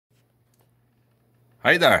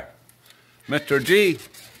Hey there, Mr. G.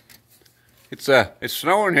 It's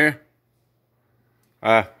snowing here.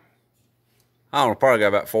 I don't know, probably got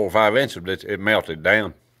about 4 or 5 inches, but it melted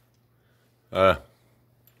down. Thought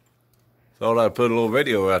I'd put a little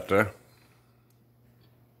video out there.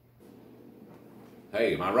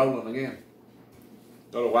 Hey, am I rolling again?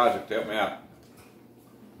 Go to Isaac to help me out.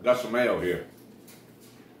 I got some mail here.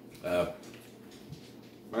 Man,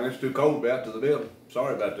 it's too cold to be out to the building.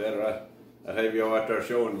 Sorry about that, or I'd have you all out there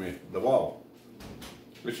showing me the wall.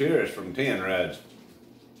 This here is from 10 Rides.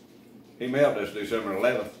 He mailed this December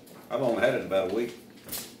 11th. I've only had it about a week.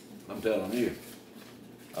 I'm telling you.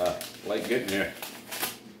 Late getting here.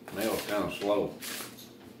 Mail's kind of slow.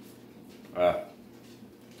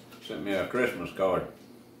 Sent me a Christmas card.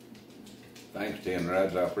 Thanks, 10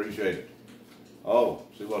 Rides. I appreciate it. Oh,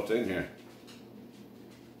 see what's in here.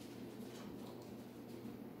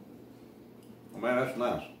 Oh man, that's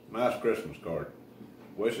nice. Nice Christmas card.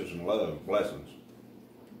 Wishes and love, blessings.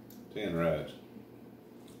 10 Rides.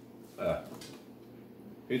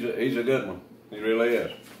 He's a good one. He really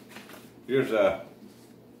is. Here's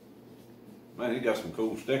man, he got some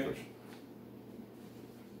cool stickers.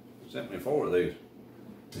 He sent me 4 of these.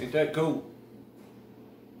 Ain't that cool?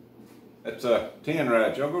 That's 10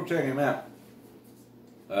 Rides. Y'all go check him out.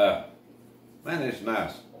 Man, it's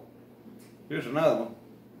nice. Here's another one.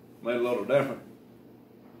 Made a little different.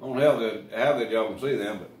 I don't know how good y'all can see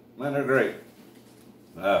them, but man, they're great.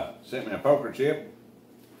 Sent me a poker chip.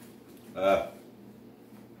 I'm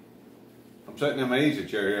sitting in my easy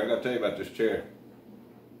chair here. I gotta tell you about this chair.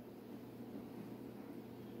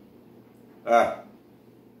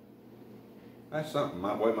 That's something,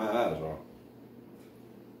 the way my eyes are.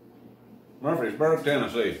 Murfreesboro,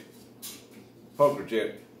 Tennessee. Poker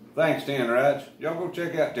chip. Thanks, 10 Rides. Y'all go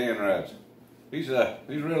check out 10 Rides. He's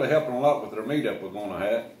really helping a lot with their meetup we're gonna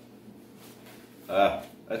have.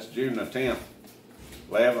 That's June the 10th,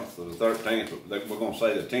 11th to the 13th. We're gonna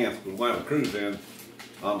say the 10th because we're gonna have a cruise in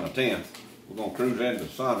on the 10th. We're gonna cruise into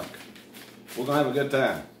Sonic. We're gonna have a good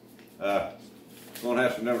time. We're gonna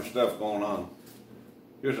have some different stuff going on.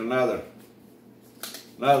 Here's another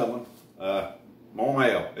one. More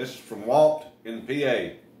mail. This is from Walt in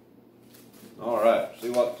PA. All right. See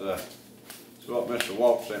what Mr.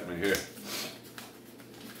 Walt sent me here.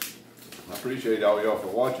 I appreciate all y'all for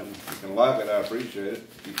watching. If you can like it, I appreciate it.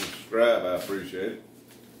 If you can subscribe, I appreciate it.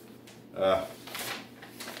 Oh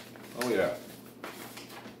yeah.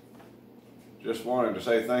 Just wanted to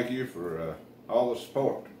say thank you for all the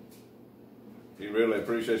support. He really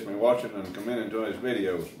appreciates me watching and commenting to his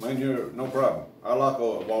videos. Man, you're no problem. I like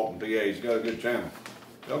old Walton PA. He's got a good channel.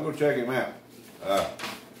 Y'all go check him out.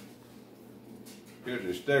 Here's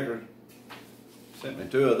his stickers. Sent me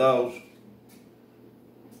 2 of those.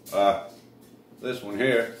 This one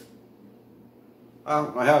here. I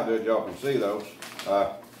don't know how good y'all can see those.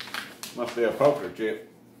 Must be a poker chip.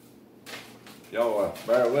 Y'all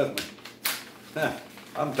bear with me.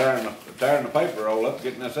 I'm tearing the paper roll up,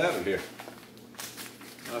 getting this out of here.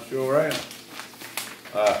 I sure am.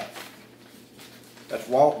 That's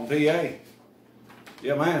Walton, PA.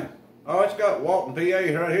 Yeah, man. Oh, it's got Walton, PA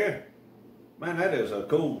right here. Man, that is a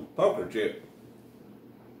cool poker chip.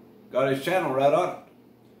 Got his channel right on it.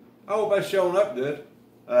 I hope that's showing up good.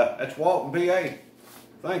 That's Walton, PA.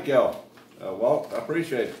 Thank y'all, Walt. I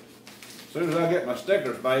appreciate it. As soon as I get my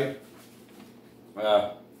stickers made,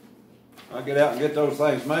 I'll get out and get those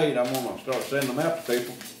things made. I'm going to start sending them out to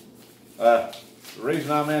people. The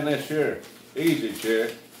reason I'm in this here easy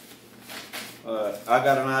chair, I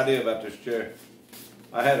got an idea about this chair.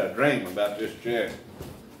 I had a dream about this chair.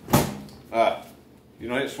 You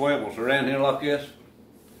know, it swivels around here like this.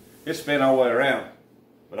 It spin all the way around,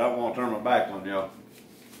 but I want to turn my back on y'all.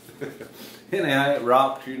 Anyhow, it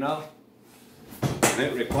rocks, you know, and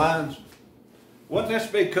it reclines. Wouldn't this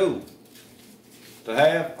be cool to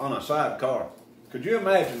have on a sidecar? Could you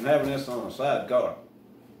imagine having this on a sidecar?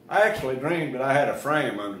 I actually dreamed that I had a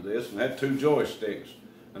frame under this and had 2 joysticks,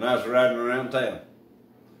 and I was riding around town.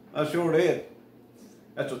 I sure did.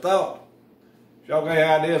 That's a thought. If y'all got any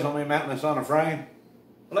ideas on me mounting this on a frame,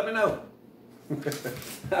 let me know.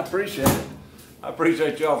 I appreciate it. I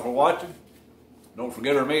appreciate y'all for watching. Don't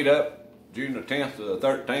forget our meetup, June the 10th to the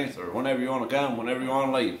 13th, or whenever you want to come, whenever you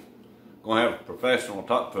want to leave. Gonna have a professional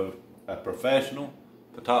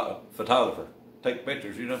photographer take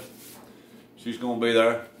pictures, you know. She's gonna be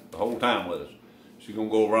there the whole time with us. She's gonna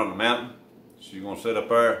go around the mountain. She's gonna sit up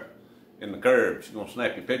there in the curb. She's gonna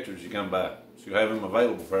snap your pictures as you come by. She'll have them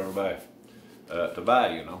available for everybody to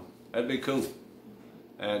buy, you know. That'd be cool.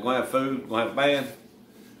 And gonna have food, gonna have a band,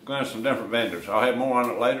 gonna have some different vendors. I'll have more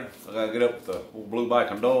on it later. I gotta get up with the old Blue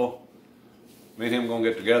Bike and Doyle. Me and him gonna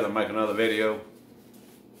get together and make another video.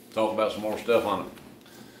 Talk about some more stuff on it.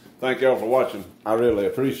 Thank y'all for watching. I really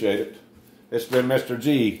appreciate it. It's been Mr.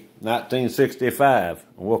 G, 1965.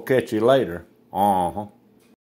 We'll catch you later.